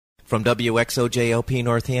From WXOJLP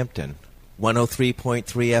Northampton, 103.3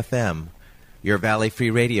 FM, your Valley Free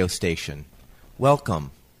radio station.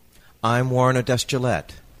 Welcome. I'm Warren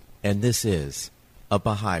O'Deskillette, and this is A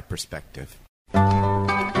Baha'i Perspective.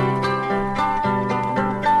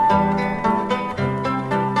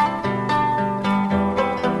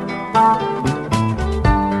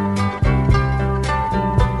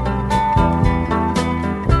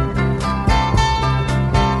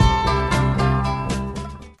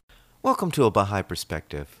 Welcome to A Baha'i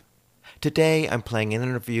Perspective. Today I'm playing an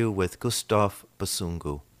interview with Gustaff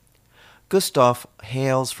Besungu. Gustaff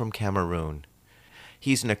hails from Cameroon.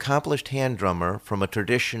 He's an accomplished hand drummer from a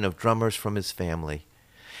tradition of drummers from his family.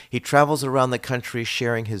 He travels around the country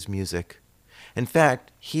sharing his music. In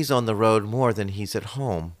fact, he's on the road more than he's at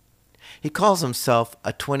home. He calls himself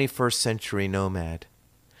a 21st century nomad.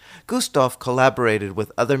 Gustaff collaborated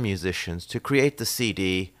with other musicians to create the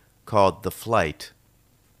CD called The Flight.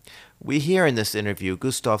 We hear in this interview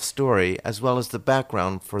Gustaff's story as well as the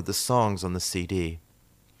background for the songs on the CD.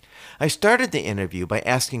 I started the interview by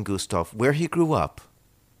asking Gustaff where he grew up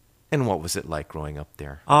and what was it like growing up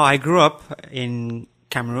there. I grew up in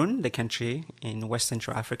Cameroon, the country in West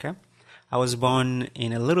Central Africa. I was born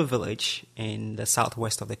in a little village in the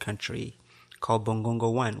southwest of the country called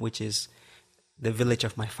Bongongo 1, which is the village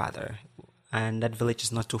of my father. And that village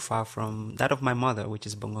is not too far from that of my mother, which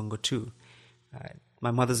is Bongongo 2. My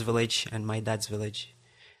mother's village and my dad's village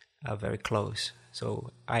are very close. So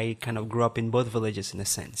I kind of grew up in both villages in a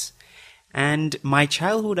sense. And my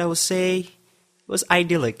childhood, I would say, was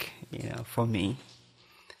idyllic, for me.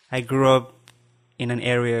 I grew up in an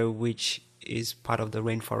area which is part of the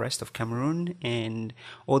rainforest of Cameroon. And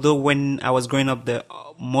although when I was growing up,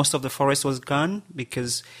 most of the forest was gone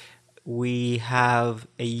because we have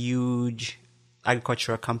a huge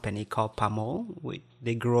agricultural company called Palmol.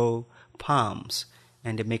 They grow palms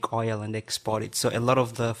and they make oil and they export it. So a lot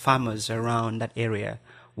of the farmers around that area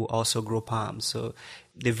will also grow palms. So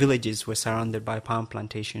the villages were surrounded by palm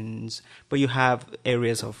plantations, but you have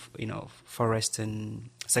areas of, forest and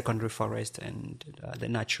secondary forest and the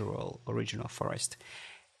natural original forest.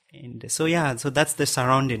 And so that's the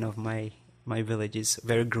surrounding of my village. Is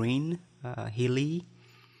very green, hilly.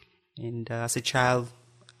 And as a child,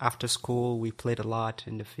 after school, we played a lot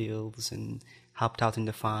in the fields and helped out in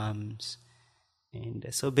the farms. And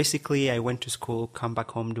so basically I went to school, come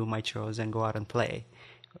back home, do my chores, and go out and play.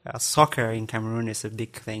 Soccer in Cameroon is a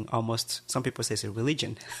big thing. Almost, some people say it's a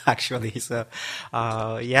religion, actually. So,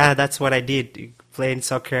 that's what I did, playing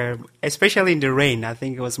soccer, especially in the rain. I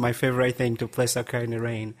think it was my favorite thing to play soccer in the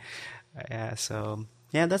rain. That's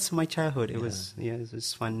my childhood. It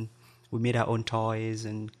was fun. We made our own toys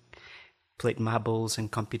and played marbles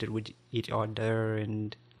and competed with each other,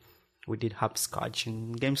 and we did hopscotch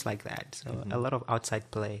and games like that. So a lot of outside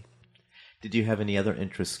play. Did you have any other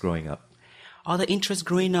interests growing up? Other interests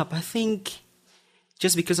growing up, I think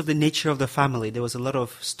just because of the nature of the family, there was a lot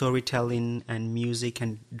of storytelling and music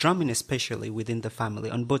and drumming especially within the family,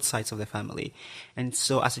 on both sides of the family. And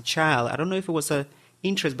so as a child, I don't know if it was an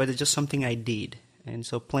interest, but it's just something I did. And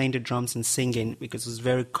so playing the drums and singing, because it's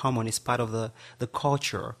very common, it's part of the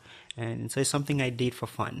culture. And so it's something I did for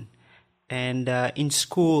fun. And in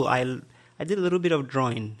school, I did a little bit of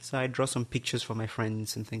drawing. So I draw some pictures for my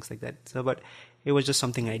friends and things like that. So, but it was just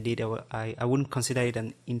something I did. I wouldn't consider it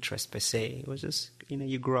an interest per se. It was just,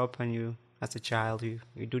 you grow up and as a child, you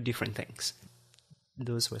do different things.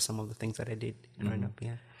 Those were some of the things that I did growing up,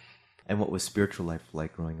 yeah. And what was spiritual life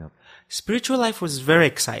like growing up? Spiritual life was very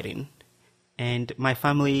exciting. And my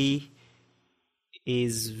family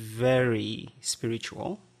is very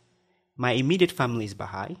spiritual. My immediate family is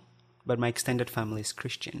Baha'i, but my extended family is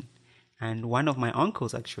Christian. And one of my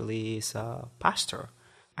uncles actually is a pastor.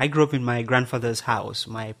 I grew up in my grandfather's house,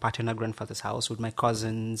 my paternal grandfather's house, with my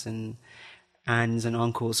cousins and aunts and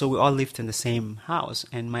uncles. So we all lived in the same house.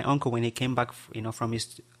 And my uncle, when he came back, from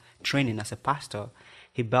his training as a pastor,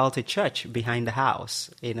 he built a church behind the house.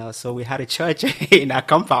 So we had a church in our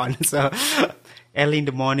compound. So early in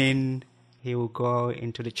the morning, he would go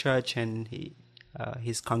into the church and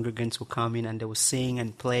his congregants would come in and they would sing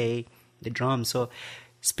and play the drums. So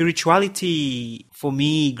spirituality for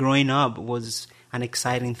me growing up was an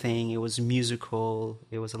exciting thing. It was musical.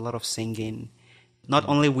 It was a lot of singing, not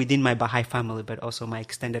only within my Baha'i family, but also my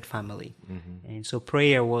extended family. Mm-hmm. And so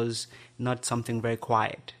prayer was not something very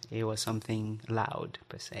quiet. It was something loud,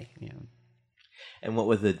 per se. And what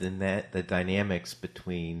were the dynamics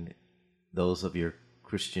between those of your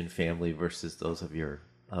Christian family versus those of your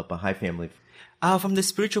Baha'i family? From the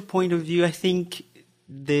spiritual point of view, I think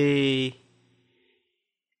they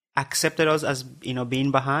accepted us as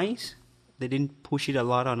being Baha'is. They didn't push it a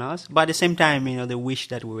lot on us. But at the same time, they wished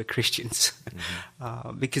that we were Christians.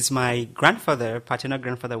 Because my paternal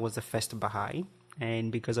grandfather, was the first Baha'i.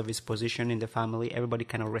 And because of his position in the family, everybody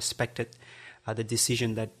kind of respected the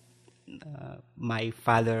decision that my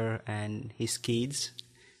father and his kids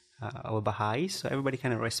were Baha'i. So everybody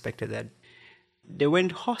kind of respected that. They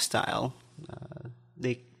weren't hostile.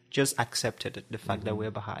 They just accepted the fact that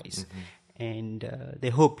we're Baha'is. And they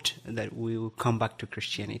hoped that we would come back to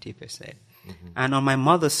Christianity, per se. And on my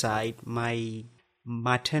mother's side, my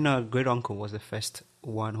maternal great-uncle was the first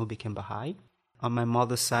one who became Baha'i. On my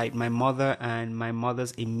mother's side, my mother and my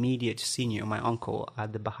mother's immediate senior, my uncle, are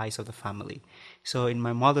the Baha'is of the family. So in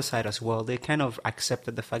my mother's side as well, they kind of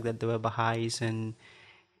accepted the fact that they were Baha'is and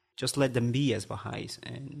just let them be as Baha'is.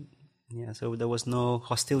 And so there was no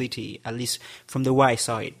hostility, at least from the way I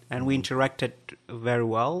saw it. And we interacted very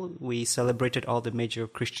well. We celebrated all the major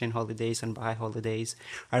Christian holidays and Baha'i holidays.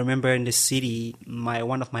 I remember in the city,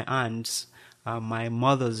 one of my aunts, my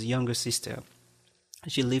mother's younger sister,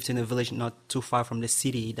 she lived in a village not too far from the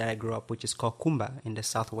city that I grew up, which is called Kumba, in the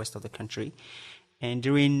southwest of the country. And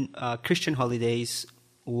during Christian holidays,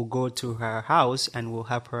 we'll go to her house and we'll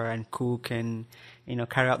help her and cook and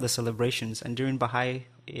carry out the celebrations. And during Baha'i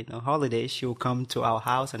holidays, she will come to our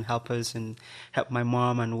house and help us and help my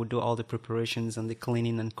mom, and we'll do all the preparations and the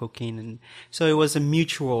cleaning and cooking. And so it was a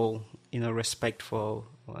mutual respect for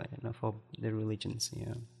for the religions.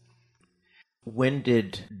 When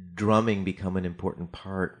did drumming become an important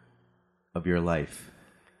part of your life?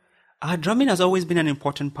 Drumming has always been an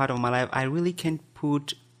important part of my life. I really can't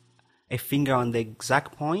put a finger on the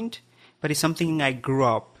exact point, but it's something I grew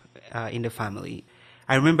up in the family.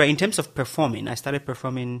 I remember in terms of performing, I started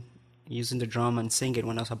performing using the drum and singing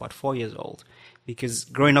when I was about 4 years old. Because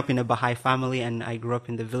growing up in a Baha'i family, and I grew up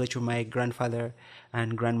in the village with my grandfather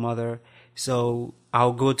and grandmother, so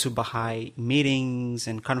I'll go to Baha'i meetings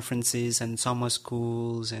and conferences and summer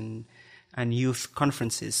schools and youth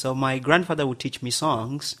conferences. So my grandfather would teach me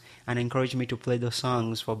songs and encourage me to play those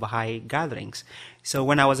songs for Baha'i gatherings. So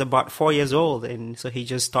when I was about 4 years old, and so he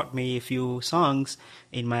just taught me a few songs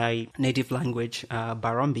in my native language,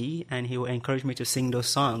 Barambi, and he would encourage me to sing those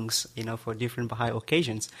songs, for different Baha'i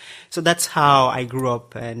occasions. So that's how I grew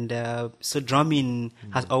up, and so drumming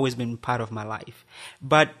has always been part of my life.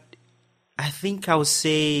 But I think I would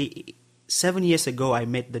say 7 years ago, I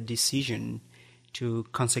made the decision to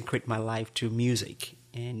consecrate my life to music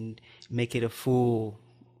and make it a full,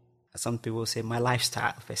 some people say, my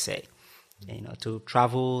lifestyle, per se. To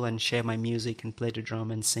travel and share my music and play the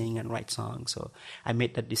drum and sing and write songs. So I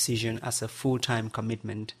made that decision as a full-time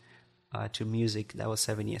commitment to music. That was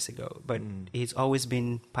 7 years ago. But it's always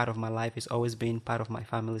been part of my life. It's always been part of my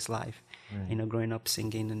family's life. Right. Growing up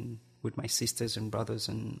singing and with my sisters and brothers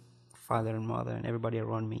and father and mother and everybody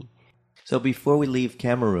around me. So before we leave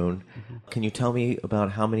Cameroon, can you tell me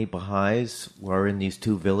about how many Baha'is were in these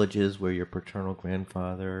two villages where your paternal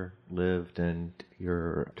grandfather lived and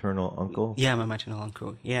your maternal uncle? Yeah, my maternal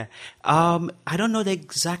uncle, yeah. I don't know the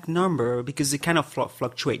exact number because it kind of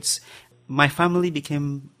fluctuates. My family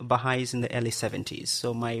became Baha'is in the early 70s.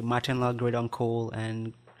 So my maternal great-uncle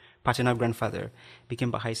and paternal grandfather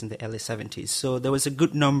became Baha'is in the early 70s. So there was a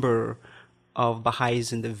good number of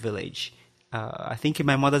Baha'is in the village. I think in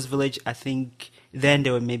my mother's village, then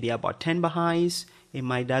there were maybe about 10 Baha'is. In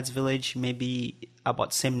my dad's village, maybe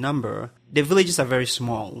about same number. The villages are very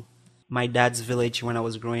small. My dad's village, when I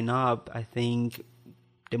was growing up, I think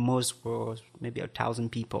the most was maybe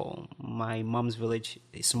 1,000 people. My mom's village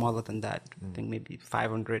is smaller than that. I think maybe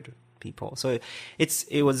 500 people. So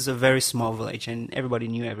it was a very small village, and everybody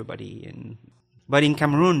knew everybody. But in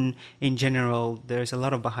Cameroon, in general, there's a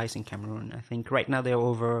lot of Baha'is in Cameroon. I think right now there are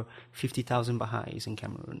over 50,000 Baha'is in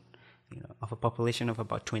Cameroon, of a population of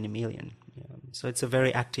about 20 million. So it's a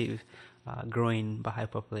very active, growing Baha'i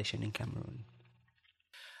population in Cameroon.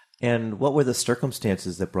 And what were the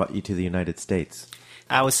circumstances that brought you to the United States?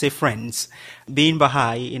 I would say friends. Being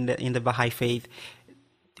Baha'i in the Baha'i faith,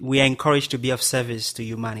 we are encouraged to be of service to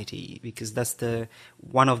humanity, because that's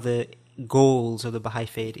one of the goals of the Baha'i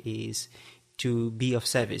faith is to be of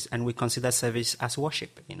service, and we consider service as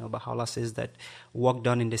worship. Baha'u'llah says that work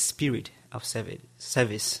done in the spirit of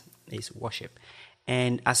service is worship.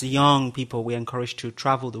 And as young people, we're encouraged to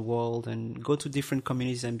travel the world and go to different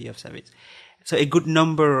communities and be of service. So a good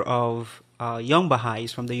number of young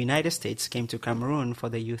Baha'is from the United States came to Cameroon for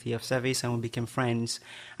the Youth Year of Service, and we became friends.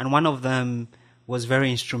 And one of them was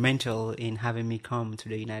very instrumental in having me come to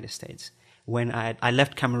the United States. When I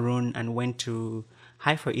left Cameroon and went to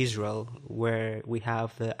Haifa, Israel, where we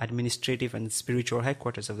have the administrative and spiritual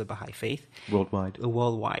headquarters of the Baha'i faith.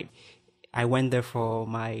 Worldwide. I went there for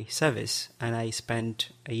my service, and I spent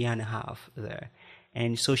a year and a half there.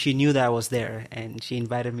 And so she knew that I was there, and she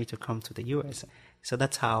invited me to come to the U.S. So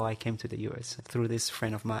that's how I came to the U.S., through this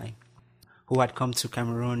friend of mine who had come to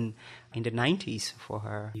Cameroon in the 90s for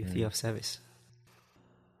her youth year of service.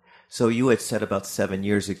 So you had said about 7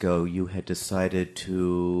 years ago you had decided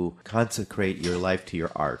to consecrate your life to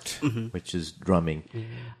your art, which is drumming.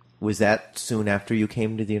 Was that soon after you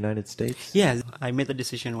came to the United States? Yeah, I made the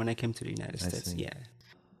decision when I came to the United States. Yeah.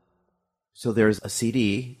 So there's a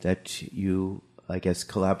CD that you, I guess,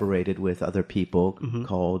 collaborated with other people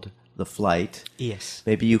called The Flight. Yes.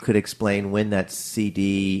 Maybe you could explain when that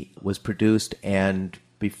CD was produced, and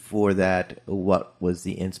before that, what was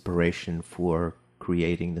the inspiration for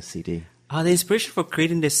creating the CD? The inspiration for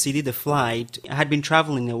creating the CD, The Flight, I had been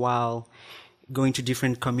traveling a while, going to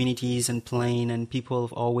different communities and playing, and people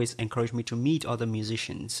have always encouraged me to meet other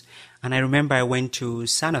musicians. And I remember I went to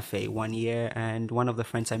Santa Fe one year, and one of the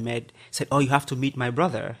friends I met said, "Oh, you have to meet my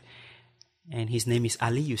brother." And his name is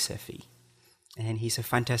Ali Yousefi. And he's a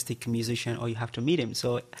fantastic musician. Oh, you have to meet him.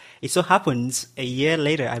 So it so happens a year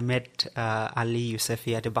later, I met Ali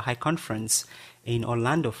Yousefi at a Bahá'í conference in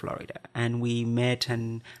Orlando, Florida. And we met,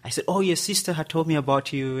 and I said, "Oh, your sister had told me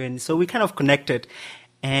about you." And so we kind of connected.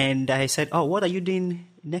 And I said, "Oh, what are you doing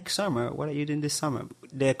next summer? What are you doing this summer?"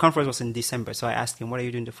 The conference was in December. So I asked him, "What are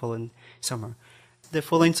you doing the following summer?" The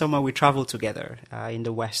following summer, we traveled together in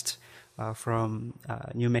the West, from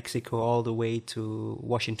New Mexico all the way to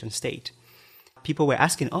Washington State. People were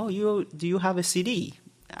asking, "Oh, do you have a CD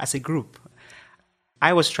as a group?"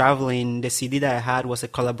 I was traveling. The CD that I had was a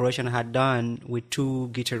collaboration I had done with two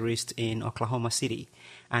guitarists in Oklahoma City,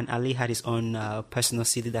 and Ali had his own personal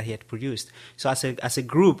CD that he had produced. So as a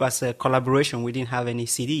group, as a collaboration, we didn't have any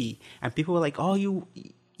CD, and people were like, "Oh, you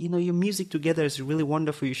know, your music together is really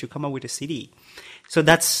wonderful. You should come up with a CD." So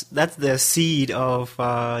that's the seed of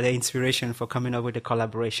the inspiration for coming up with the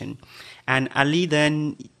collaboration. And Ali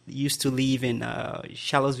then used to live in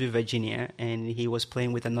Charlottesville, Virginia, and he was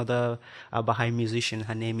playing with another Baha'i musician.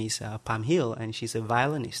 Her name is Pam Hill, and she's a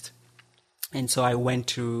violinist. And so I went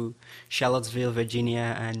to Charlottesville,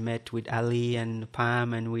 Virginia, and met with Ali and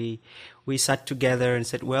Pam, and we sat together and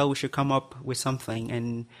said, "Well, we should come up with something."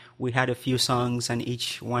 And we had a few songs, and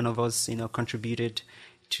each one of us, contributed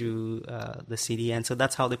to the CD. And so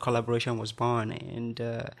that's how the collaboration was born. And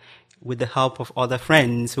with the help of other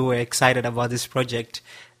friends who were excited about this project.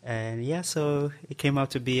 And yeah, so it came out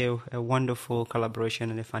to be a wonderful collaboration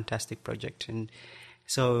and a fantastic project. And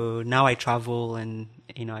so now I travel, and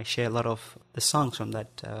I share a lot of the songs from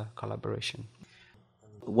that collaboration.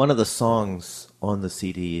 One of the songs on the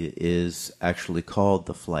CD is actually called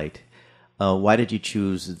The Flight. Why did you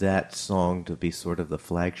choose that song to be sort of the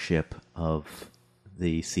flagship of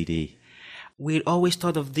the CD? We always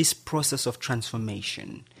thought of this process of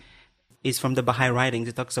transformation. It's from the Baha'i writings.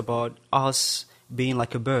 It talks about us being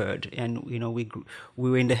like a bird, and we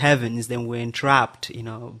were in the heavens, then we're entrapped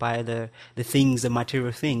by the things, the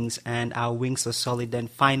material things, and our wings are solid, then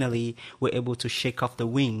finally we're able to shake off the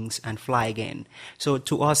wings and fly again. So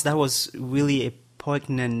to us, that was really a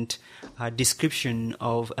poignant description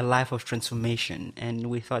of a life of transformation, and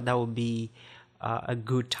we thought that would be a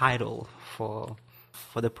good title for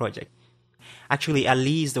the project. Actually,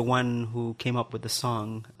 Ali is the one who came up with the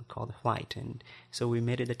song called The Flight, and so we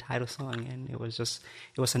made it the title song, and it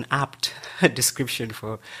was an apt description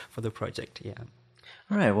for the project. Yeah.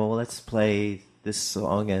 All right, well, let's play this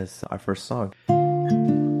song as our first song.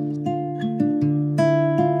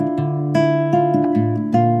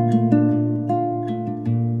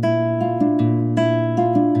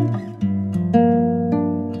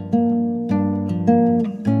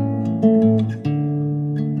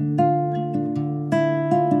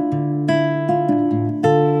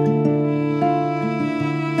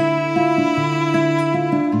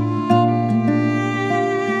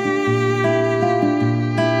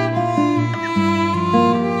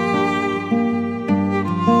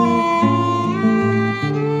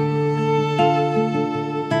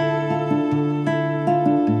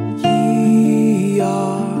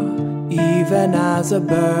 Even as a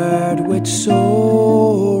bird which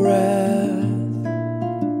soareth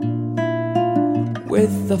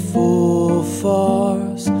with the full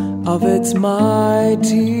force of its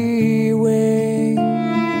mighty wings,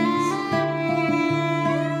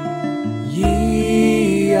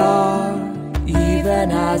 ye are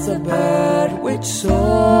even as a bird which soareth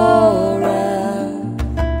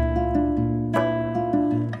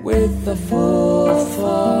with the full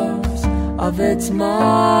force of its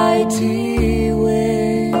mighty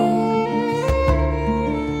wings,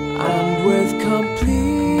 and with complete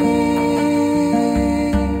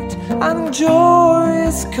and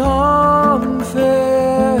joyous confidence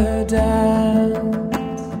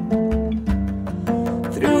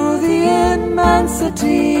through the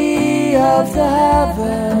immensity of the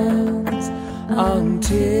heavens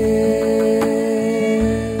until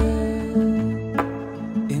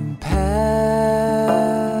impelled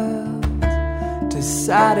to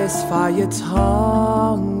satisfy its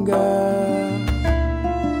hunger,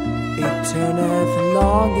 it turneth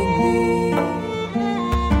longingly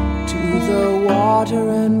to the water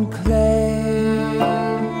and clay,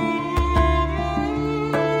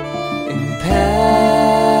 impelled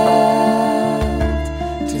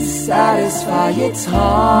to satisfy its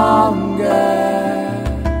hunger,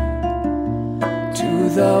 to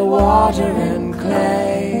the water and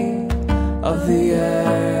clay of the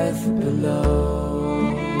earth below.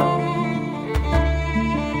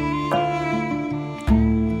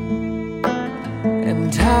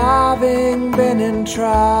 And having been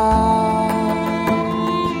entrapped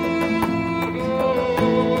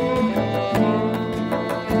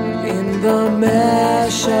in the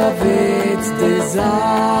mesh of its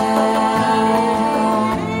desire,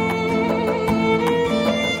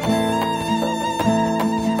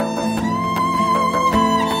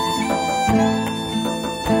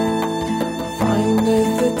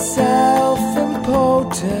 findeth itself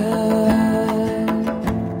impotent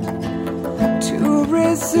to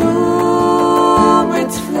resume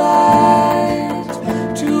its flight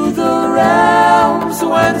to the realms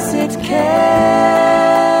whence it came.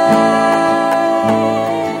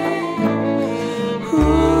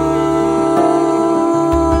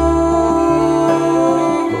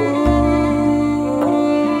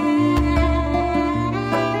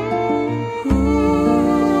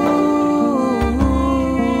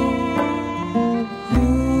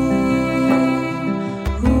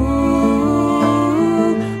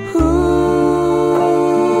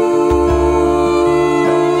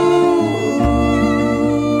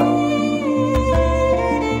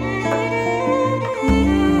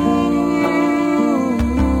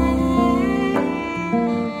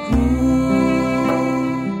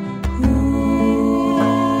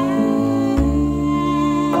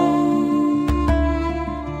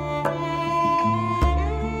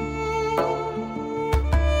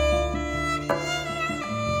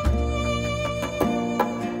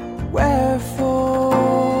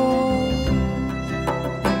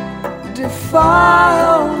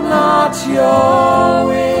 Defile not your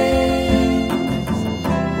wings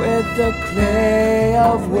with the clay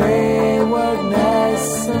of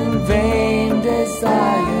waywardness and vain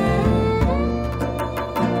desire,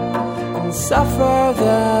 and suffer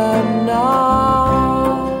them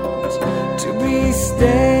not to be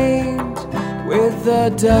stained with the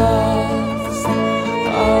dust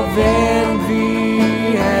of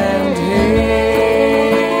envy and hate.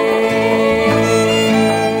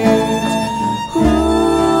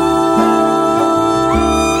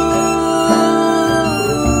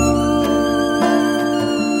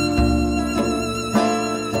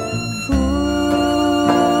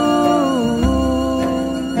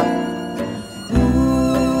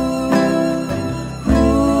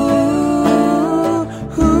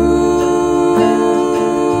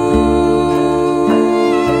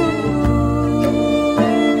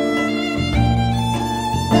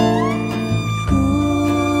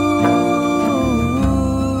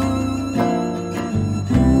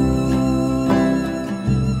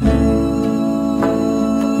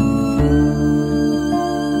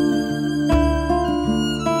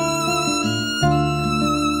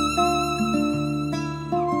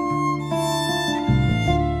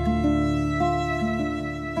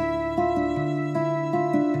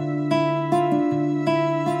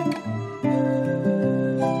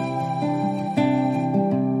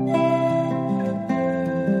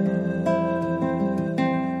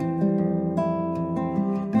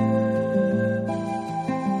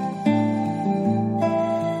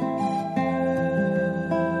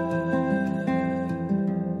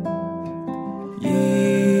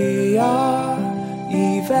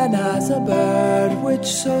 Even as a bird which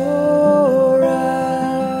soareth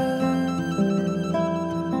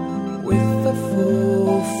with the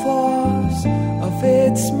full force of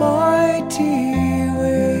its mighty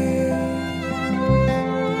wings,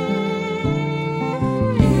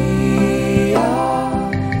 ye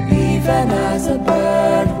are even as a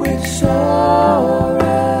bird which soareth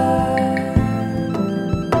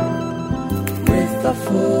with the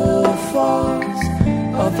full force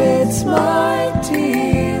of its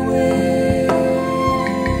mighty wings.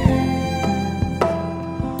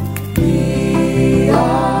 We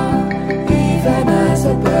are even as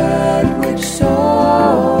a bird which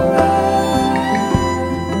soareth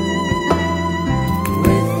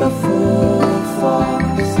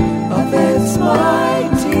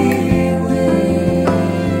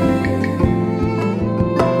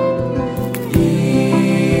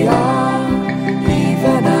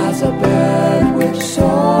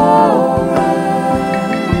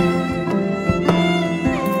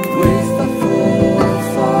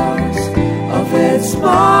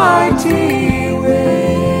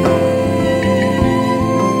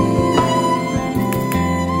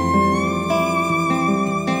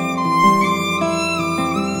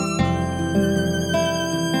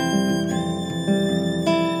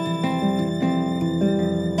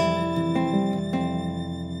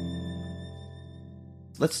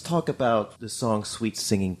let's talk about the song Sweet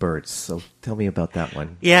Singing Birds. So tell me about that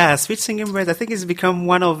one. Yeah, Sweet Singing Birds, I think it's become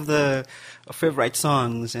one of the favorite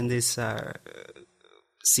songs in this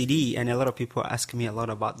CD, and a lot of people ask me a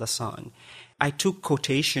lot about the song. I took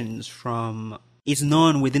quotations from, it's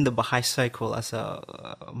known within the Bahá'í cycle as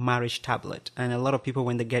a marriage tablet, and a lot of people,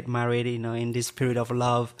 when they get married, in this period of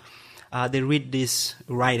love, they read this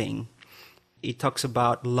writing. It talks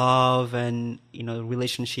about love and,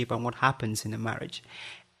 relationship and what happens in a marriage.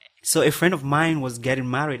 So a friend of mine was getting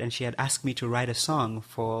married, and she had asked me to write a song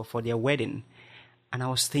for their wedding. And I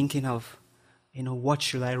was thinking of, what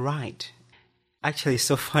should I write? Actually, it's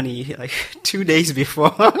so funny, like 2 days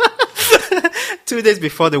before, 2 days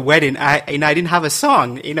before the wedding, I didn't have a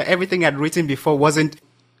song. Everything I'd written before wasn't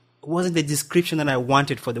the description that I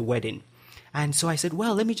wanted for the wedding. And so I said,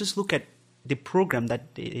 well, let me just look at the program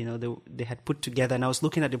that they had put together. And I was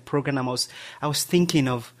looking at the program, and I was thinking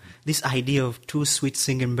of this idea of two sweet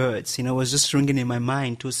singing birds. It was just ringing in my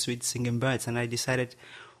mind, two sweet singing birds. And I decided,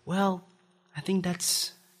 well, I think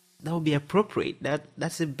that would be appropriate.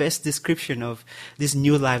 That's the best description of this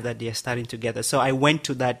new life that they are starting together. So I went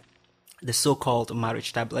to the so-called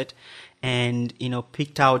marriage tablet, and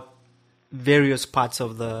picked out various parts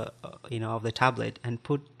of the of the tablet and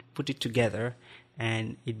put it together,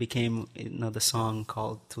 and it became the song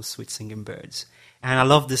called Two Sweet Singing Birds. And I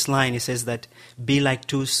love this line. It says that, be like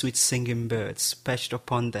two sweet singing birds perched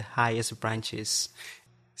upon the highest branches,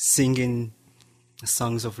 singing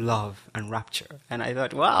songs of love and rapture. And I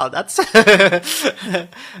thought, wow, that's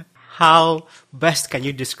how best can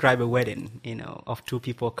you describe a wedding, of two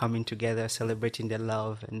people coming together, celebrating their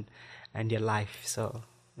love and their life. So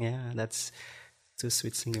yeah, that's Two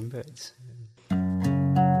Sweet Singing Birds.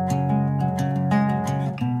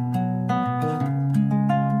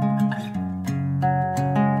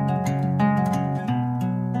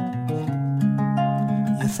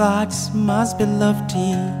 Your thoughts must be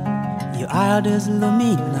lofty, your elders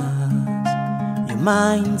luminous, your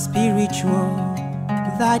mind spiritual,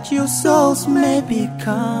 that your souls may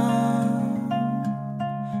become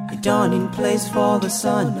a dawning place for the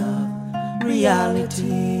sun of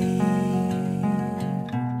reality.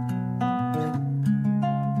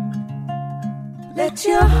 Let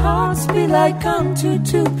your hearts be like unto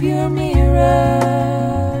two pure mirrors,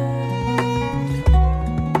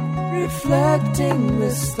 reflecting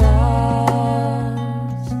the stars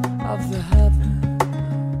of the heaven,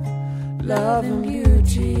 love and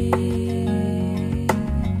beauty.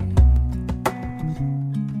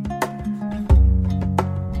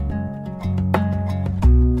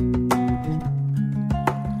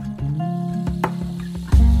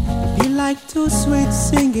 Be like two sweet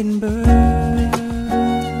singing birds,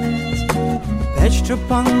 perched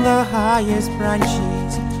upon the highest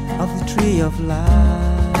branches of the tree of life,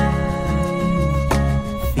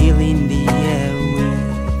 filling the air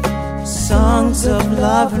with songs of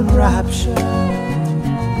love and rapture.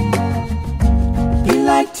 Be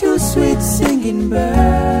like two sweet singing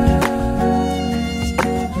birds,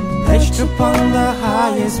 perched upon the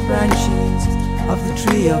highest branches of the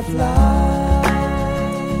tree of life,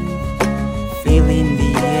 filling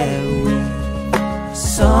the air with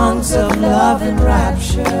songs of love and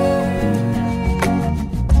rapture.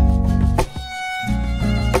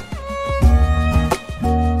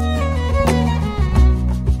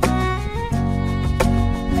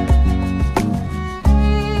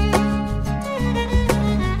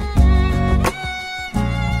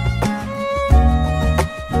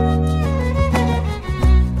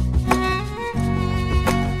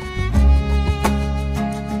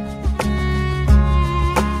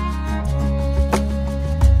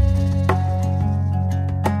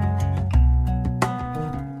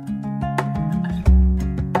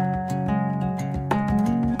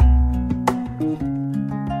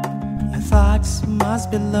 Thoughts must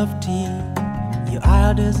be lofty, your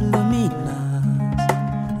elders luminous,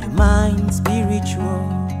 your mind spiritual,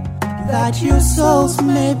 that your souls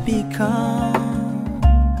may become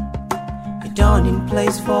a dawning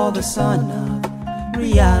place for the sun of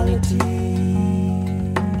reality.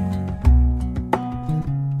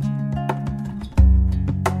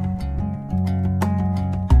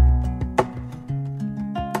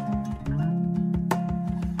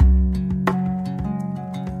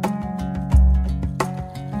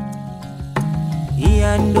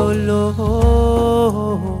 Iandolo,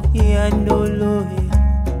 iandolo,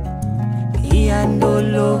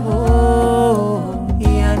 iandolo,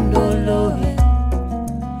 iandolo,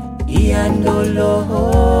 iandolo,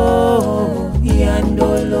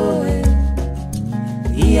 iandolo,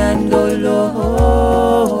 iandolo, iandolo,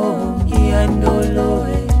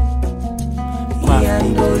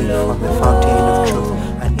 From the fountain of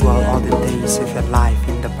truth, days of your life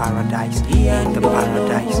in the paradise, in the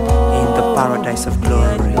paradise, in the paradise of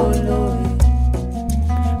glory.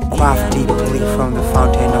 Quaff deeply from the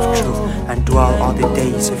fountain of truth and dwell all the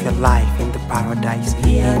days of your life in the paradise,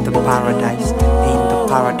 in the paradise, in the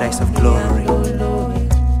paradise of glory.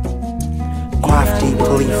 Quaff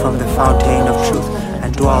deeply from the fountain of truth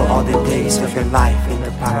and dwell all the days of your life in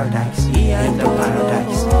the paradise, in the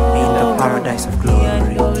paradise, in the paradise of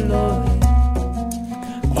glory.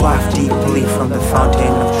 Quaff deeply from the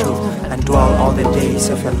fountain of truth and dwell all the days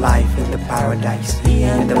of your life in the paradise,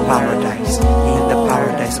 in the paradise, in the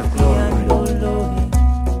paradise of glory.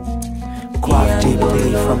 Quaff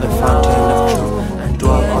deeply from the fountain of truth and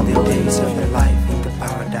dwell all the days of your life in the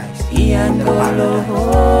paradise, in the paradise,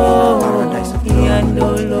 in the paradise of glory.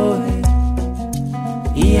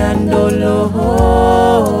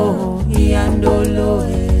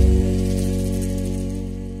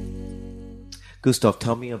 Gustav,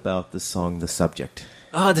 tell me about the song The Subject.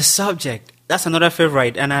 Oh, The Subject. That's another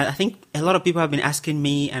favorite. And I think a lot of people have been asking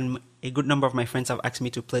me, and a good number of my friends have asked me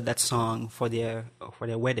to play that song for their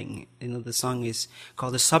wedding. You know, the song is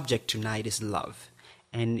called The Subject Tonight is Love.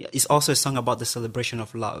 And it's also a song about the celebration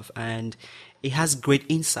of love. And it has great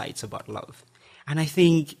insights about love. And I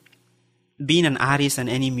think being an artist and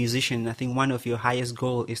any musician, I think one of your highest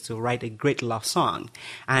goals is to write a great love song.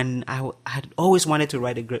 And I had always wanted to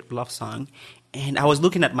write a great love song. And I was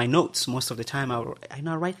looking at my notes most of the time. I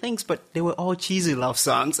write things, but they were all cheesy love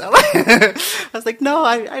songs. I was like, no,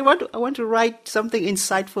 I want to write something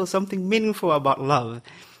insightful, something meaningful about love.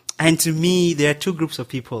 And to me, there are two groups of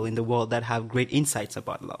people in the world that have great insights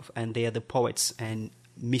about love, and they are the poets and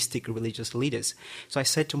mystic religious leaders. So I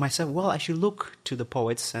said to myself, well, I should look to the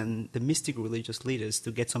poets and the mystic religious leaders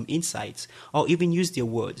to get some insights, or even use their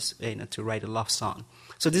words, to write a love song.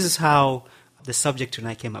 So this is how The Subject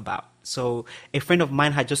Tonight came about. So a friend of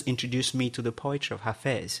mine had just introduced me to the poetry of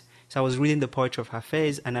Hafez. So I was reading the poetry of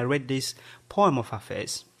Hafez, and I read this poem of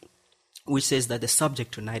Hafez, which says that the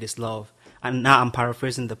subject tonight is love. And now I'm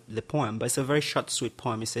paraphrasing the poem, but it's a very short, sweet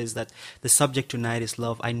poem. It says that the subject tonight is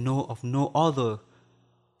love. I know of no other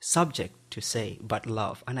subject to say but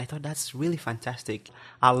love. And I thought that's really fantastic.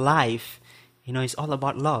 Our life, is all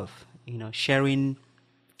about love. Sharing,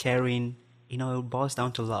 caring, it boils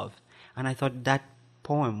down to love. And I thought that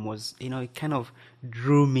poem was, it kind of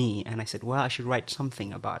drew me, and I said, well, I should write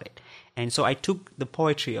something about it. And so I took the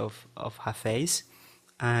poetry of Hafez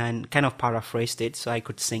and kind of paraphrased it so I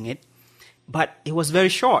could sing it. But it was very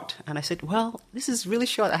short, and I said, well, this is really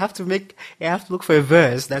short. I have to look for a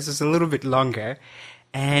verse that's just a little bit longer.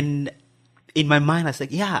 And in my mind, I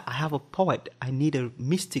said, yeah, I have a poet. I need a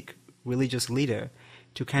mystic religious leader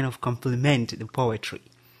to kind of complement the poetry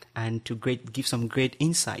and to give some great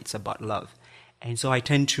insights about love. And so I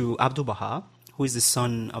turned to Abdul Baha, who is the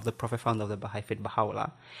son of the prophet founder of the Bahá'í faith,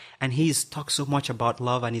 Baha'u'llah. And he's talked so much about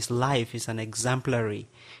love, and his life is an exemplary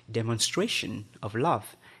demonstration of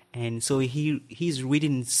love. And so he's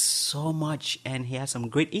reading so much, and he has some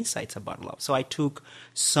great insights about love. So I took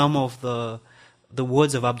some of the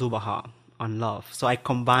words of Abdul Baha on love. So I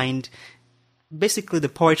combined basically the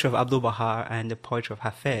poetry of Abdul Baha and the poetry of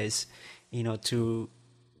Hafez, to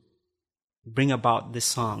bring about this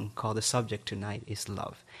song called The Subject Tonight is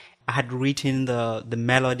Love. I had written the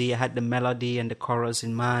melody. I had the melody and the chorus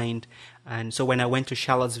in mind. And so when I went to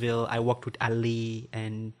Charlottesville, I worked with Ali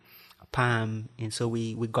and Pam. And so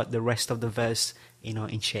we got the rest of the verse,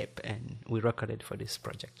 in shape. And we recorded for this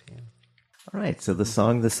project. Yeah. All right, so the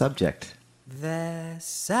song, The Subject. The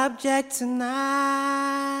subject tonight,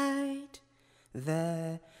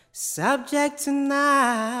 the subject tonight,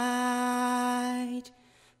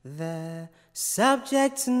 the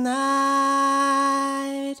subject tonight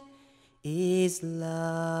is love.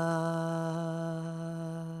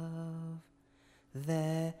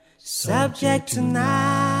 The subject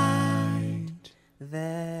tonight,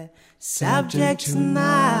 the subject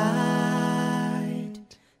tonight,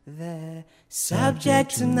 the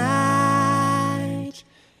subject tonight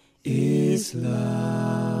is love.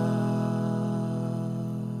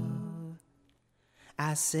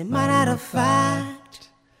 As a matter of fact,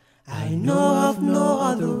 I know of no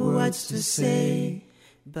other words to say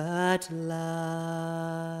but love.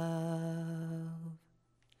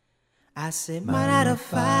 As a matter of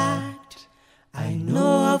fact, I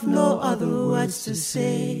know of no other words to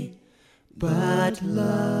say but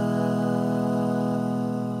love.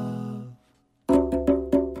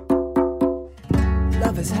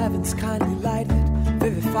 Love is heaven's kindly light that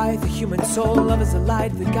vivifieth the human soul. Love is the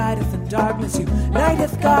light that guideth in darkness,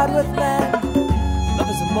 uniteth God with man. Love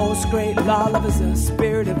is the most great law, love is the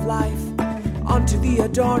spirit of life. Unto the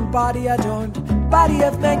adorned body adorned body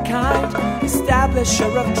of mankind,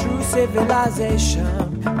 establisher of true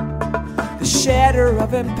civilization, the shedder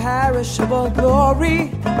of imperishable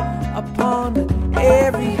glory upon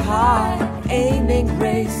every high aiming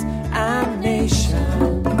race and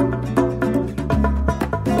nation,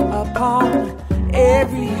 upon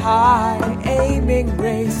every high aiming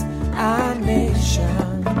race and nation.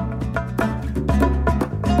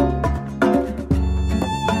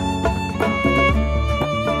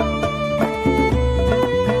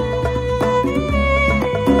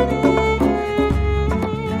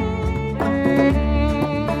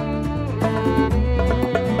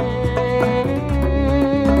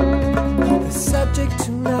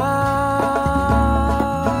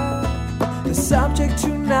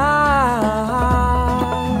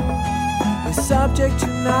 Subject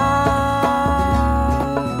tonight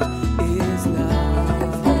is love.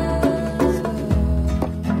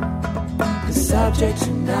 The subject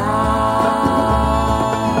tonight,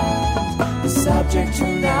 the subject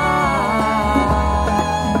tonight,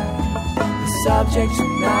 the subject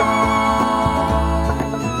tonight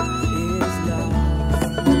is love.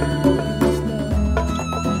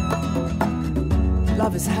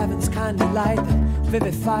 Love is heaven's kindly light that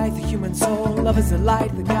vivifieth the human soul. Love is the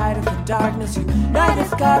light that guideth in darkness,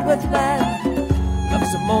 uniteth God with man. Love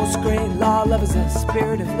is the most great law. Love is the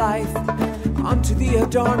spirit of life. Unto the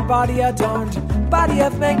adorned body of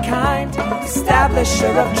mankind,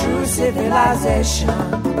 establisher of true civilization,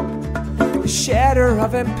 the shedder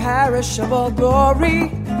of imperishable glory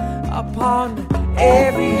upon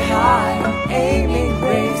every high aiming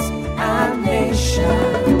race and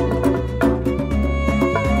nation,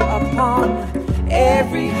 upon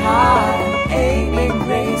every high aiming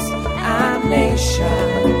race and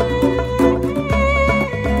nation.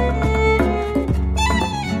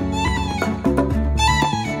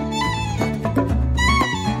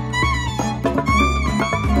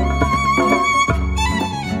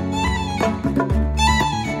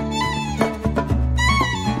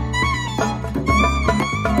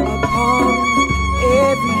 Upon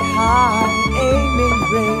every high aiming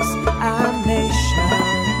race and nation,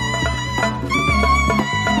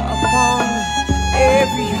 upon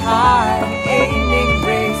every high aiming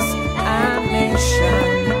race and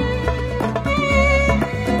nation,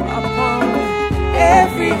 upon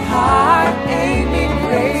every high aiming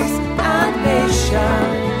race and nation,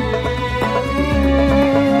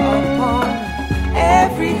 upon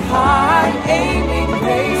every high aiming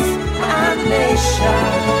race and nation.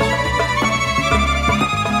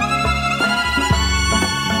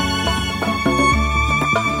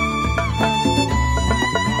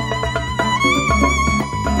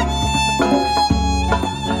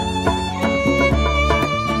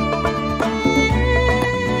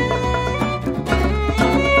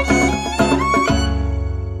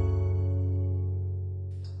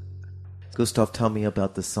 Gustav, tell me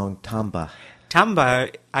about the song Tamba. Tamba,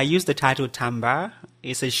 I use the title Tamba.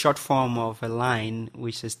 It's a short form of a line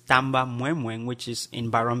which is Tamba Mwemweng, which is in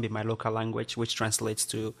Barombi, my local language, which translates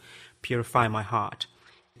to purify my heart.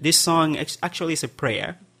 This song actually is a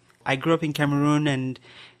prayer. I grew up in Cameroon, and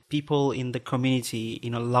people in the community,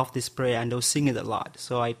 love this prayer, and they'll sing it a lot.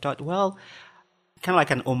 So I thought, well, kind of like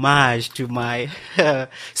an homage to my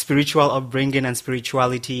spiritual upbringing and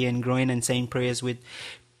spirituality and growing and saying prayers with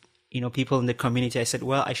people in the community. I said,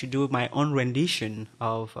 well, I should do my own rendition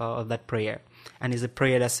of that prayer. And it's a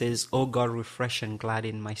prayer that says, "Oh God, refresh and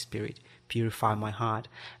gladden my spirit, purify my heart."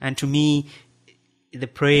 And to me, the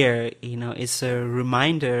prayer, is a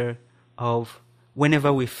reminder of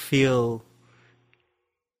whenever we feel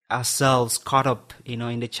ourselves caught up, in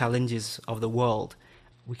the challenges of the world,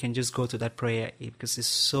 we can just go to that prayer because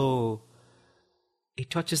it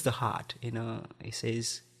touches the heart. It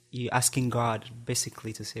says, you're asking God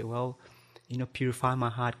basically to say, well, purify my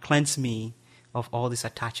heart, cleanse me of all these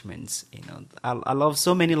attachments. I love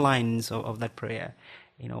so many lines of that prayer.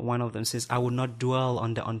 One of them says, "I will not dwell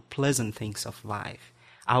on the unpleasant things of life.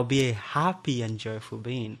 I'll be a happy and joyful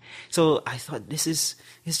being." So I thought it's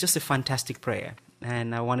just a fantastic prayer.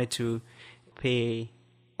 And I wanted to pay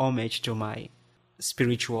homage to my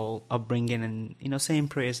spiritual upbringing and, saying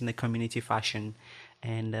prayers in the community fashion.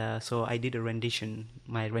 And so I did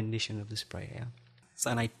my rendition of this prayer. So,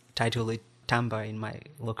 and I titled it Tamba in my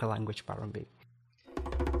local language, Barombi.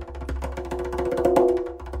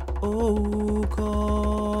 Oh God,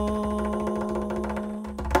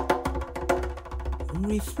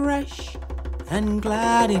 refresh and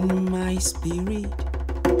gladden my spirit,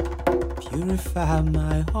 purify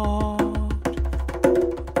my heart,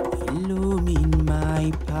 illumine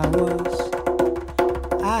my powers.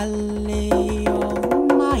 I lay all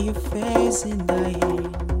my affairs in thy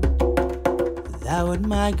hand, Thou art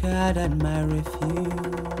my God and my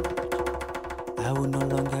refuge. I will no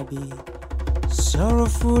longer be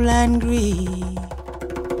sorrowful and grieved.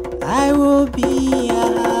 I will be a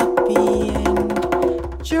happy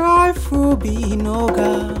and joyful being, oh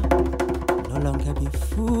God. No longer be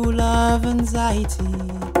full of anxiety,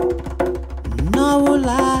 nor will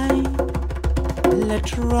I let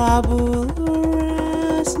trouble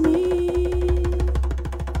harass me.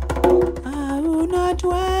 I will not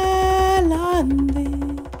dwell on the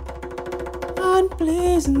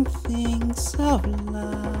unpleasant things of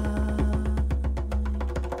life.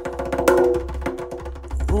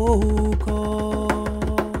 Oh God,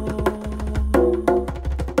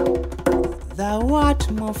 thou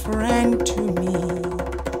art more friend to me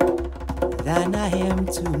than I am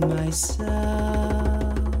to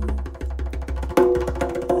myself.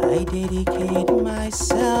 I dedicate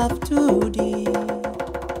myself to thee,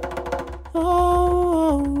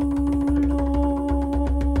 oh Lord.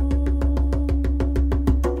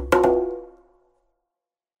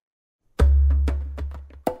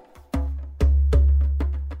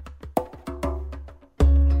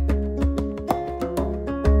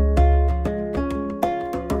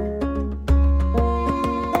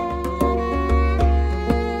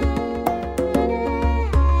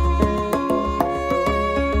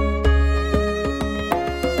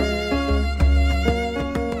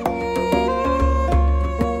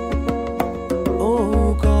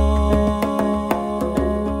 Oh God,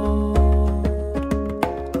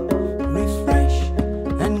 refresh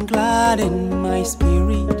and gladden my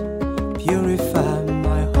spirit, purify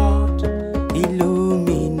my heart,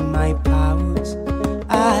 illumine my powers.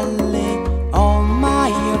 I lay all my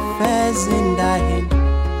affairs in thy hand.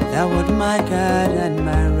 Thou art my God and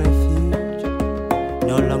my refuge.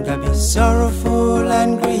 No longer be sorrowful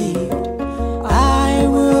and grieved. I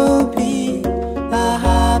will be a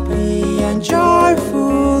happy and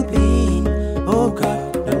joyful being. Oh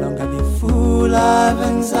God, no longer be full of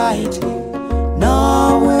anxiety,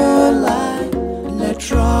 nor will I let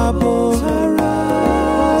troubles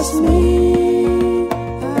harass me.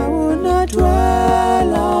 I will not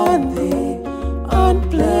dwell on the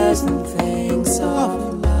unpleasant things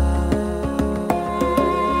of life.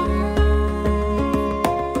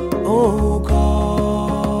 Oh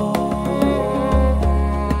God,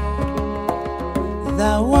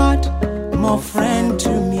 thou art more friend to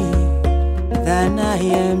me than I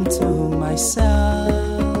am to myself.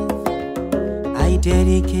 I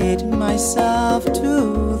dedicate myself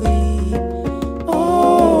to thee,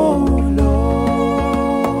 oh Lord.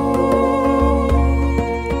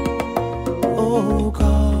 Oh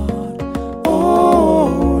God,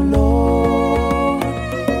 oh Lord.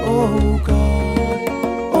 Oh God,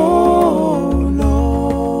 oh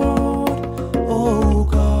Lord. Oh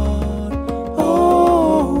God,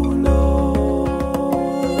 oh Lord.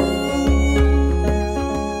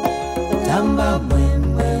 Tamba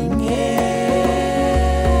mwenge,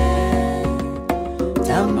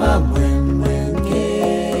 tamba mwenge,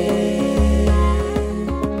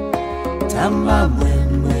 tamba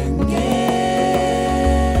mwenge.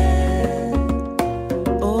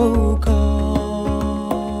 Oh God,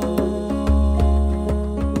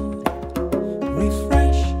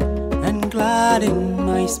 refresh and gladden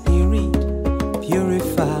my spirit,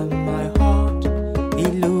 purify my heart,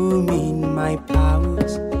 illumine my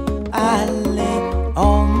powers. I lay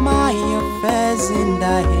all my affairs in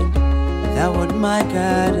thy hand. Thou art my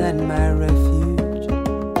God and my refuge.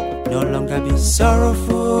 No longer be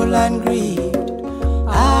sorrowful and grieved.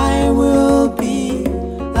 I will be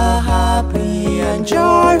a happy and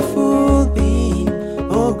joyful being.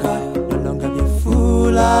 Oh God, no longer be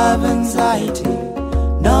full of anxiety,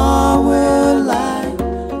 nor will I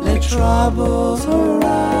let troubles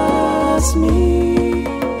harass me.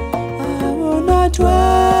 I will not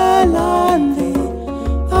dwell on the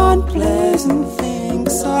unpleasant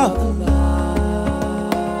things of life.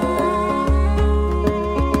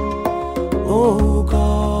 Oh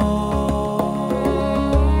God,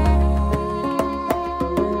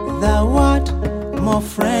 thou art more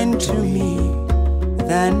friend to me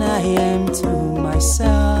than I am to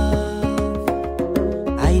myself.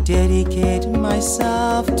 I dedicate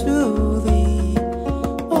myself to thee,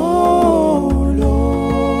 oh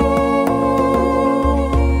Lord.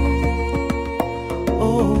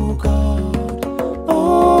 Oh God,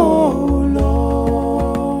 oh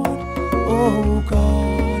Lord. Oh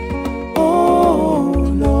God, oh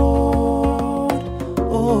Lord.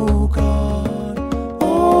 Oh God,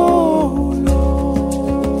 oh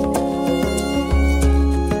Lord.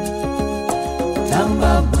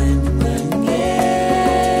 Tamba mwenge,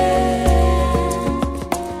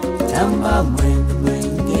 tamba mwenge,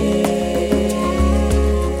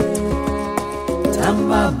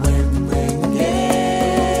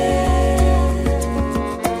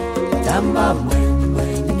 Tamba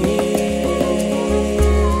mwenge,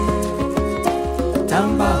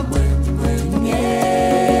 tamba mwenge,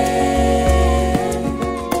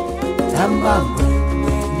 tamba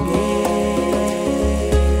mwenge,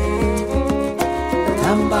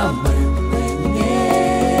 tamba mwenge,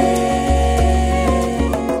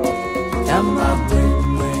 tamba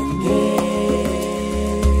mwenge,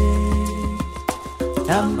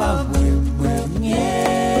 tamba mwenge,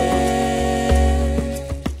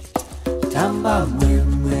 tamba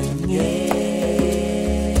mwenge,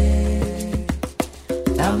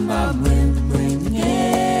 tamba mwenge,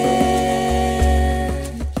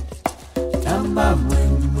 tamba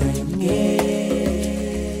mwenge,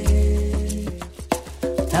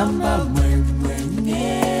 tamba mwenge,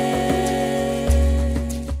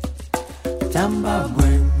 tamba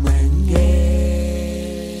mwenge.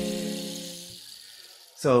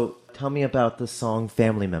 So, tell me about the song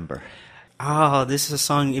Family Member. Oh, this is a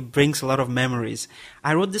song, it brings a lot of memories.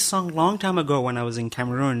 I wrote this song long time ago when I was in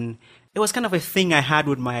Cameroon. It was kind of a thing I had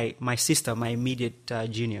with my sister, my immediate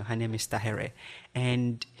junior. Her name is Tahere.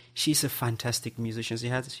 And she's a fantastic musician. She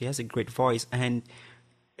has a great voice. And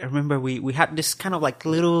I remember we had this kind of like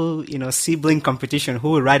little, sibling competition who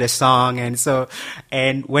would write a song.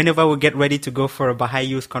 And whenever we get ready to go for a Bahá'í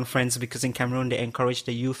youth conference, because in Cameroon they encourage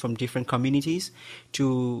the youth from different communities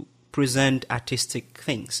to present artistic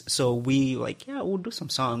things. So we'll do some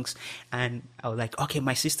songs. And I was like, okay,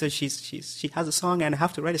 my sister, she has a song and I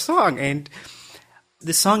have to write a song. And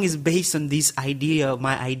the song is based on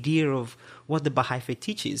my idea of what the Bahá'í faith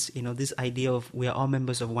teaches. This idea of we are all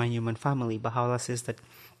members of one human family. Baha'u'llah says that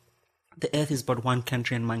the earth is but one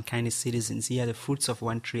country and mankind is citizens. Ye are the fruits of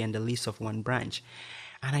one tree and the leaves of one branch.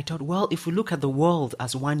 And I thought, well, if we look at the world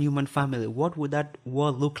as one human family, what would that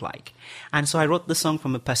world look like? And so I wrote the song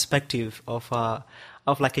from a perspective of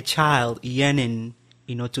like a child yearning,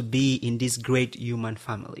 to be in this great human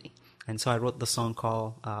family. And so I wrote the song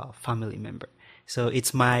called Family Member. So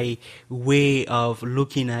it's my way of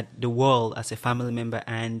looking at the world as a family member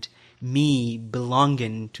and me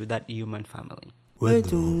belonging to that human family. I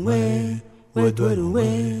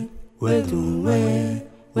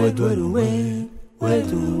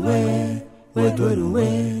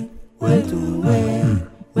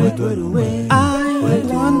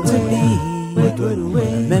want to be a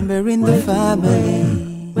member in the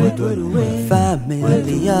family,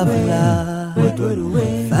 family of love,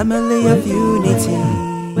 family of unity,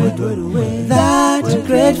 that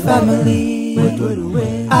great family.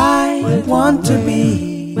 I want to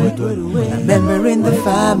be a member in the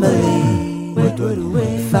family,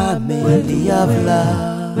 family of love,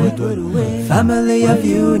 family of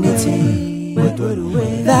unity,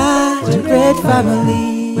 that great family.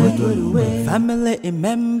 Family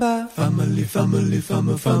member, family member, family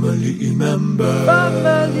member,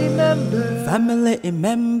 family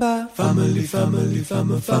member,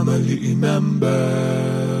 family member.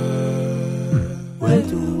 Where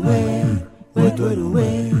to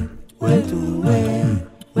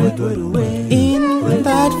in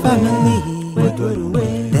that family,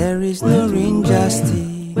 there is no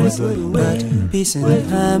injustice, but peace and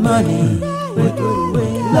harmony,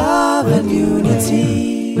 love and unity.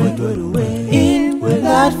 In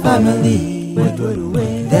that family,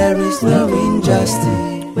 there is no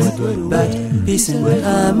injustice, but peace and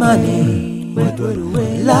harmony,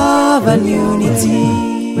 love and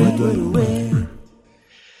unity.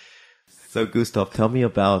 So, Gustav, tell me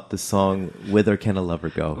about the song Whither Can a Lover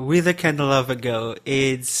Go? Whither Can a Lover Go?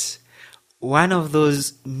 It's one of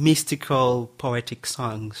those mystical, poetic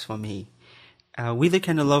songs for me. Whither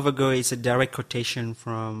Can a Lover Go is a direct quotation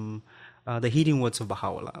from the hidden words of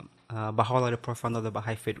Baha'u'llah. Baha'u'llah, the prophet of the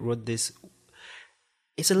Baha'i faith, wrote this.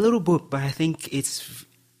 It's a little book, but I think it's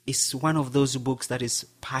one of those books that is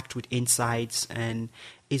packed with insights and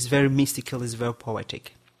it's very mystical, it's very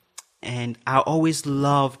poetic. And I always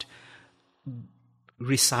loved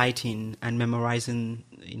reciting and memorizing,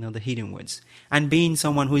 the hidden words. And being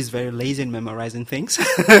someone who is very lazy in memorizing things,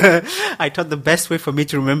 I thought the best way for me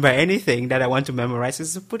to remember anything that I want to memorize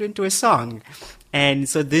is to put into a song. And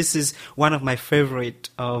so this is one of my favorite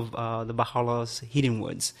of the Baha'u'llah's hidden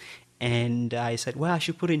words. And I said, well, I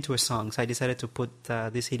should put it into a song. So I decided to put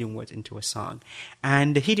this hidden word into a song.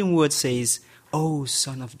 And the hidden word says, "O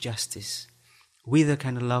son of justice, whither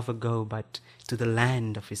can a lover go but to the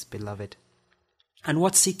land of his beloved? And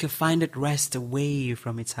what seeker findeth rest away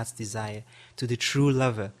from its heart's desire? To the true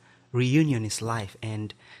lover, reunion is life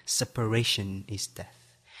and separation is death.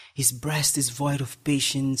 His breast is void of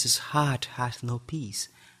patience, his heart hath no peace.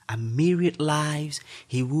 A myriad lives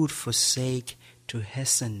he would forsake to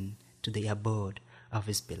hasten to the abode of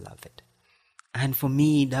his beloved." And for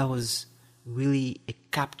me, that was really a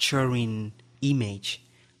capturing image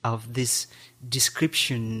of this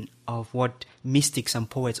description of what mystics and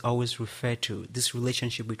poets always refer to, this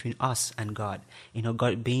relationship between us and God.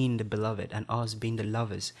 God being the beloved and us being the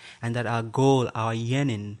lovers, and that our goal, our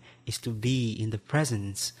yearning is to be in the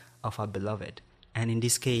presence of our beloved. And in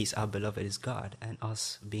this case, our beloved is God and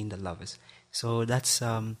us being the lovers. So that's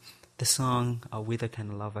the song, Whither Can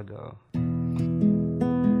a Lover Go?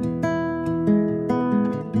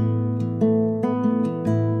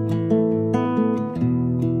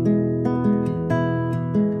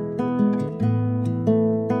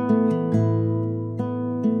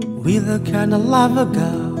 Whither can a lover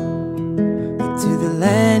go but to the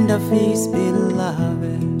land of his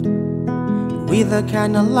beloved? Whither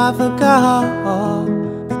can a lover go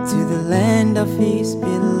but to the land of his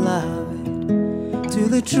beloved? To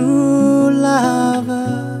the true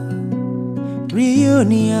lover,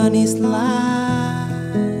 reunion is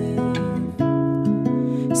life.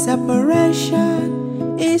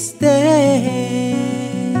 Separation is death.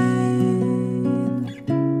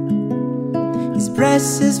 His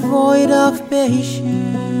breast is void of patience.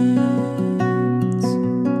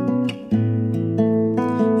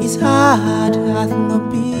 His heart hath no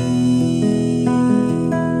peace.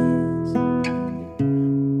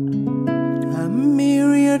 A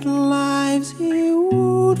myriad lives he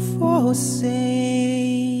would forsake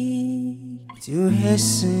to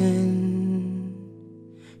hasten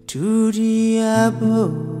to the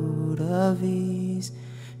abode of his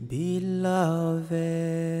beloved.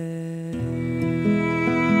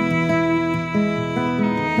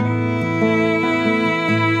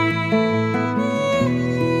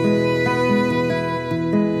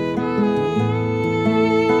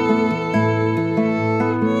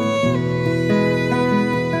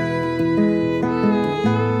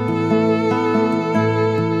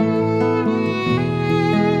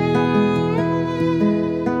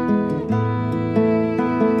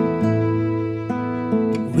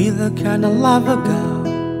 Whither can a lover go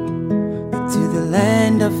but to the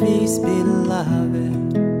land of his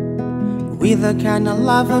beloved? Whither can a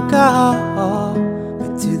lover go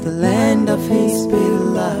but to the land of his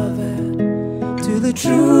beloved? To the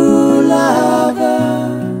true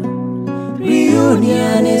lover,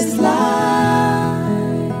 reunion is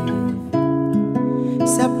life.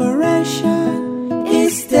 Separation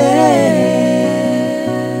is death.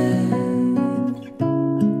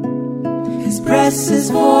 His breast is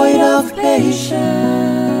void of patience.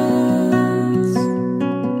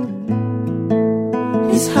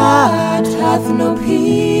 His heart hath no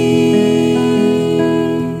peace.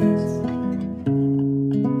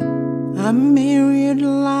 A myriad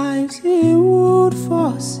lives he would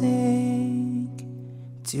forsake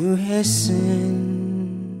to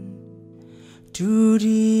hasten to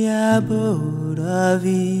the abode of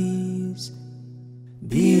his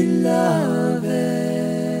beloved.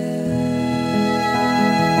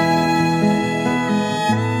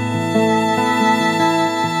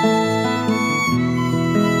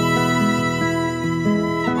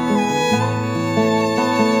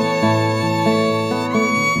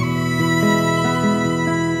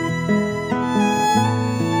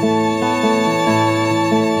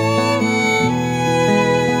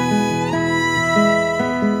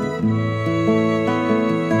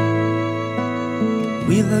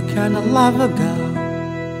 Whither can a lover go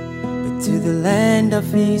but to the land of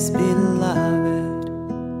his beloved?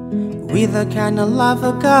 Whither can a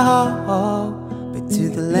lover go but to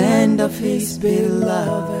the land of his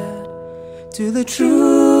beloved? To the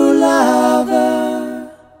true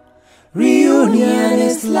lover, reunion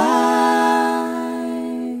is life.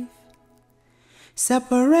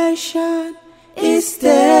 Separation is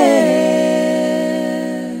death.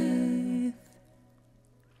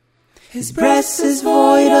 His breast is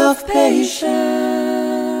void of patience.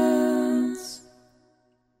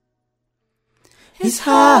 His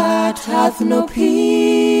heart hath no peace.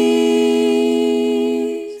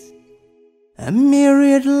 A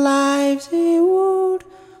myriad lives he would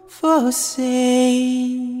forsake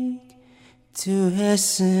to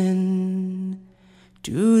hasten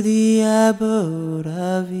to the abode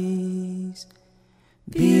of his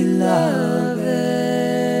beloved.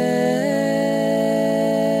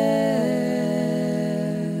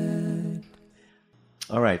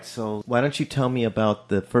 All right, so why don't you tell me about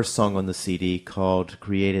the first song on the CD called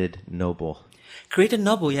Created Noble? Created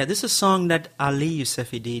Noble, yeah, this is a song that Ali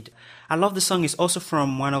Yusefi did. I love the song. It's also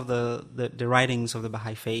from one of the writings of the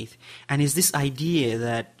Bahá'í faith. And it's this idea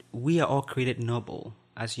that we are all created noble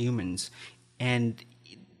as humans. And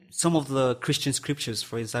some of the Christian scriptures,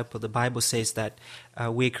 for example, the Bible says that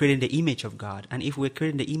we're created in the image of God. And if we're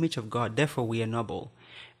created in the image of God, therefore we are noble.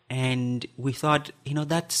 And we thought,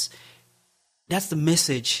 that's the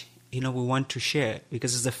message, we want to share,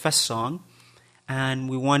 because it's the first song, and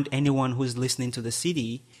we want anyone who's listening to the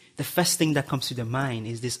CD, the first thing that comes to their mind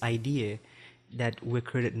is this idea that we're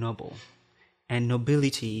created noble. And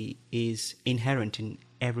nobility is inherent in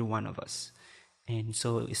every one of us. And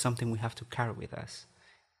so it's something we have to carry with us.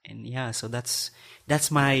 And so that's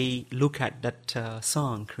my look at that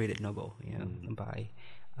song, Created Noble, by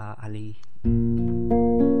Ali.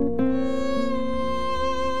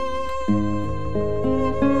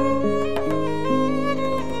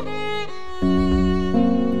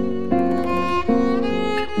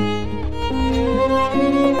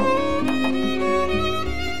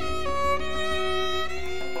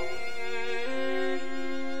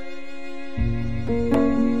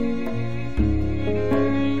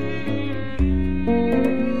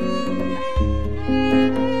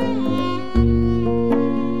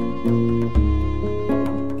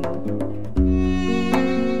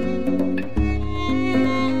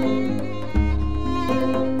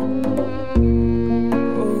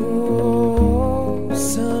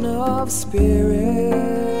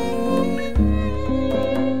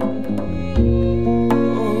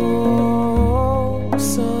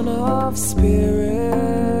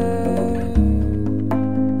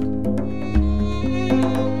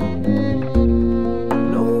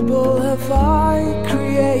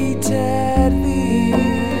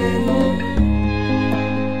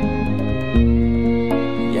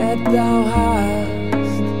 Thou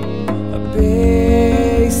hast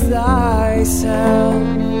abased thyself.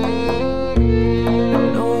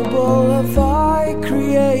 Noble have I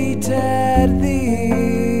created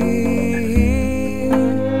thee,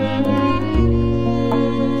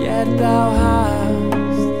 yet thou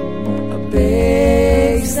hast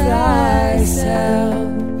abased thyself.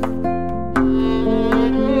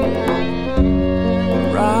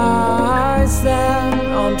 Rise then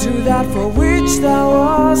unto that for which thou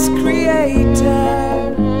wast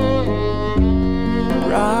created.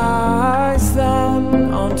 Rise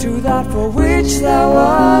then unto that for which thou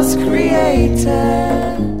wast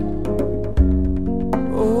created.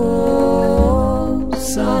 O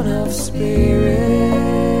Son of Spirit,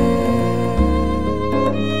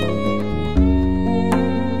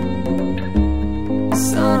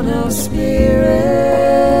 Son of Spirit.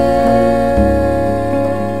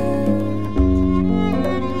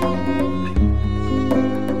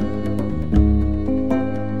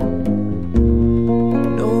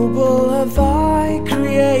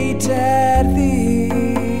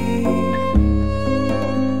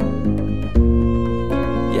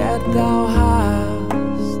 Thou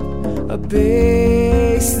hast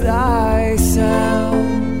abased thyself.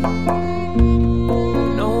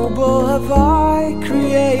 Noble have I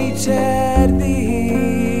created thee,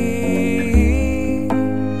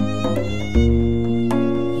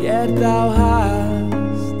 yet thou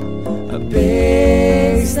hast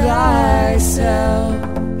abased thyself.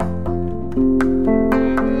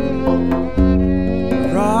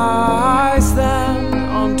 Rise then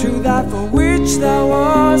unto that for which thou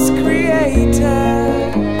wast created.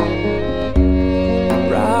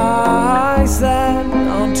 Rise then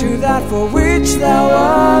unto that for which thou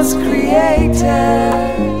wast created.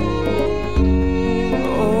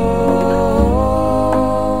 Oh,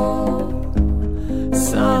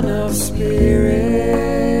 Son of Spirit,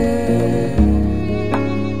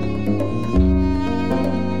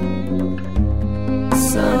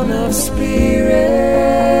 Son of Spirit.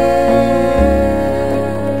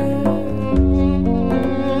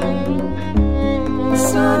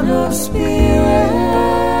 Son of Spirit.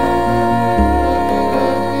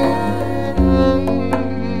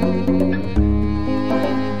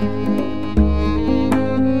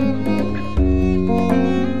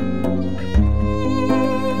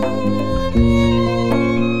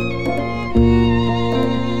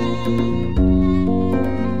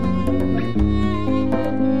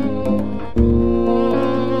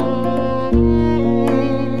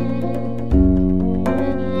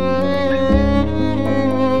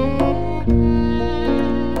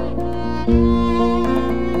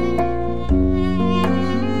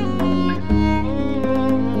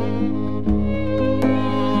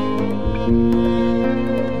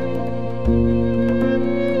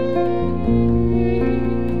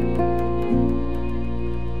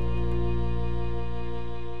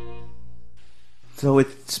 So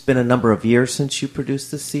it's been a number of years since you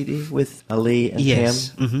produced the CD with Ali and Yes.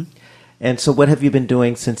 Pam? Mm-hmm. And so what have you been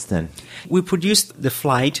doing since then? We produced The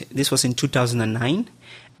Flight. This was in 2009.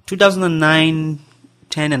 2009,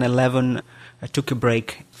 10, and 11, I took a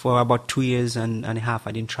break for about 2 years and a half.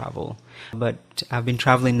 I didn't travel, but I've been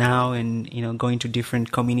traveling now and going to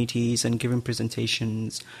different communities and giving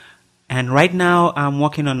presentations. And right now I'm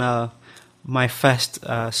working on my first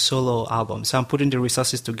solo album. So I'm putting the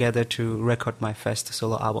resources together to record my first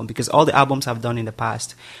solo album, because all the albums I've done in the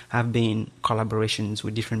past have been collaborations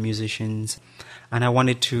with different musicians, and I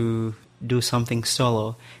wanted to do something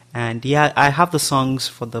solo. And yeah, I have the songs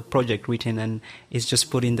for the project written, and it's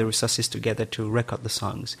just putting the resources together to record the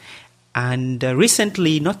songs. And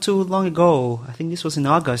recently, not too long ago, I think this was in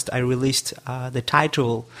August, I released the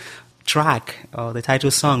title track, or the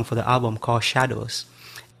title song for the album, called Shadows.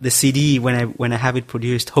 The CD, when I have it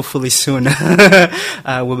produced, hopefully soon,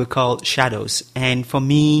 will be called Shadows. And for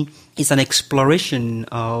me, it's an exploration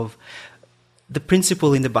of the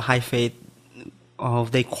principle in the Baha'i faith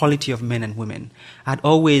of the equality of men and women. I'd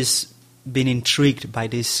always been intrigued by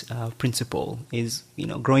this principle.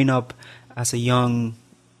 Growing up as a young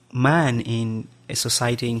man in a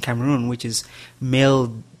society in Cameroon which is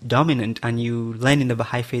male dominant, and you learn in the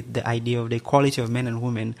Baha'i faith the idea of the equality of men and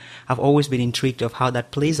women, I've always been intrigued of how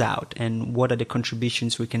that plays out and what are the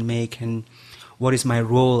contributions we can make, and what is my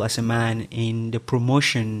role as a man in the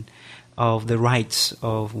promotion of the rights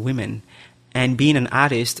of women. And being an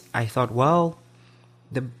artist, I thought, well,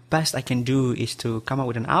 the best I can do is to come up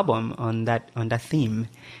with an album on that theme.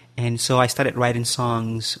 And so I started writing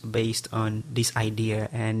songs based on this idea.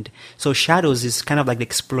 And so Shadows is kind of like the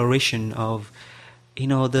exploration of,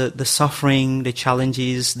 the suffering, the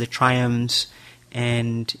challenges, the triumphs,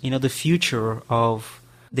 and, the future of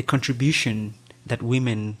the contribution that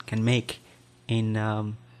women can make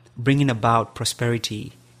in bringing about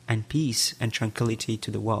prosperity and peace and tranquility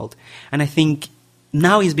to the world. And I think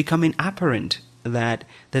now it's becoming apparent that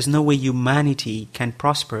there's no way humanity can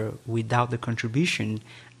prosper without the contribution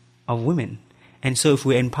of women. And so if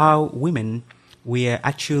we empower women, we are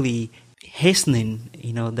actually hastening,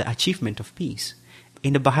 the achievement of peace.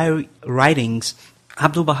 In the Baha'i writings,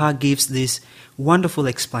 Abdul Baha gives this wonderful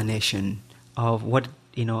explanation of what,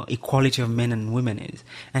 equality of men and women is.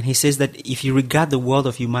 And he says that if you regard the world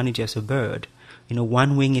of humanity as a bird,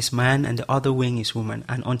 one wing is man and the other wing is woman,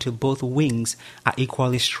 and until both wings are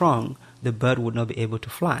equally strong, the bird would not be able to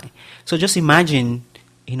fly. So just imagine,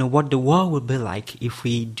 what the world would be like if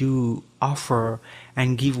we do offer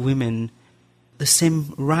and give women the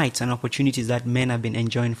same rights and opportunities that men have been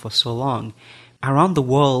enjoying for so long. Around the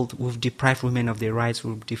world, we've deprived women of their rights,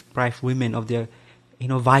 we've deprived women of their,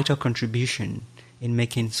 vital contribution in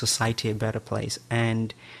making society a better place.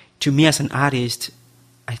 And to me as an artist,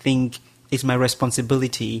 I think it's my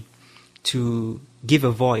responsibility to give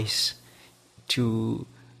a voice to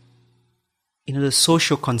the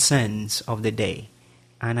social concerns of the day.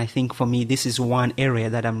 And I think for me, this is one area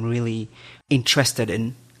that I'm really interested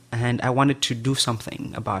in, and I wanted to do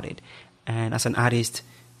something about it. And as an artist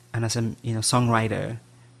and as a songwriter,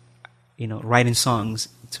 writing songs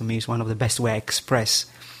to me is one of the best way I express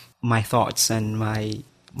my thoughts and my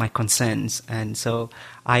concerns. And so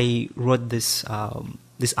I wrote this album,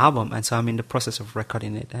 and so I'm in the process of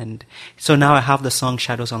recording it. And so now I have the song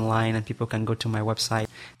Shadows online, and people can go to my website.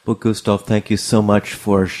 Well, Gustaff, thank you so much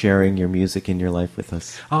for sharing your music and your life with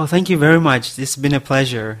us. Oh, thank you very much. It's been a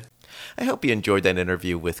pleasure. I hope you enjoyed that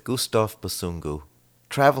interview with Gustaff Besungu,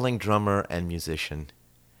 traveling drummer and musician.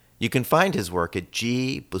 You can find his work at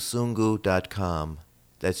gbesungu.com.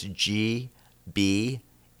 That's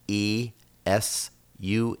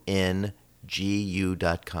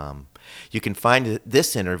GBESUNGU.com. You can find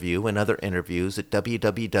this interview and other interviews at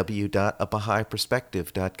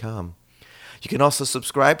www.abahaiperspective.com. You can also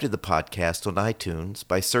subscribe to the podcast on iTunes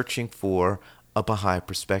by searching for A Baha'i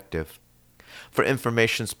Perspective. For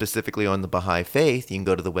information specifically on the Baha'i Faith, you can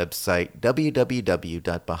go to the website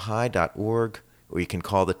www.baha'i.org, or you can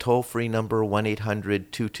call the toll-free number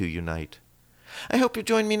 1-800-22-UNITE. I hope you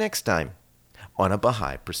join me next time on A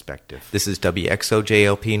Baha'i Perspective. This is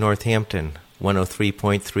WXOJLP Northampton,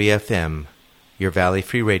 103.3 FM, your Valley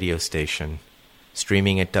Free radio station,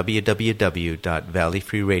 streaming at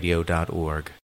www.valleyfreeradio.org.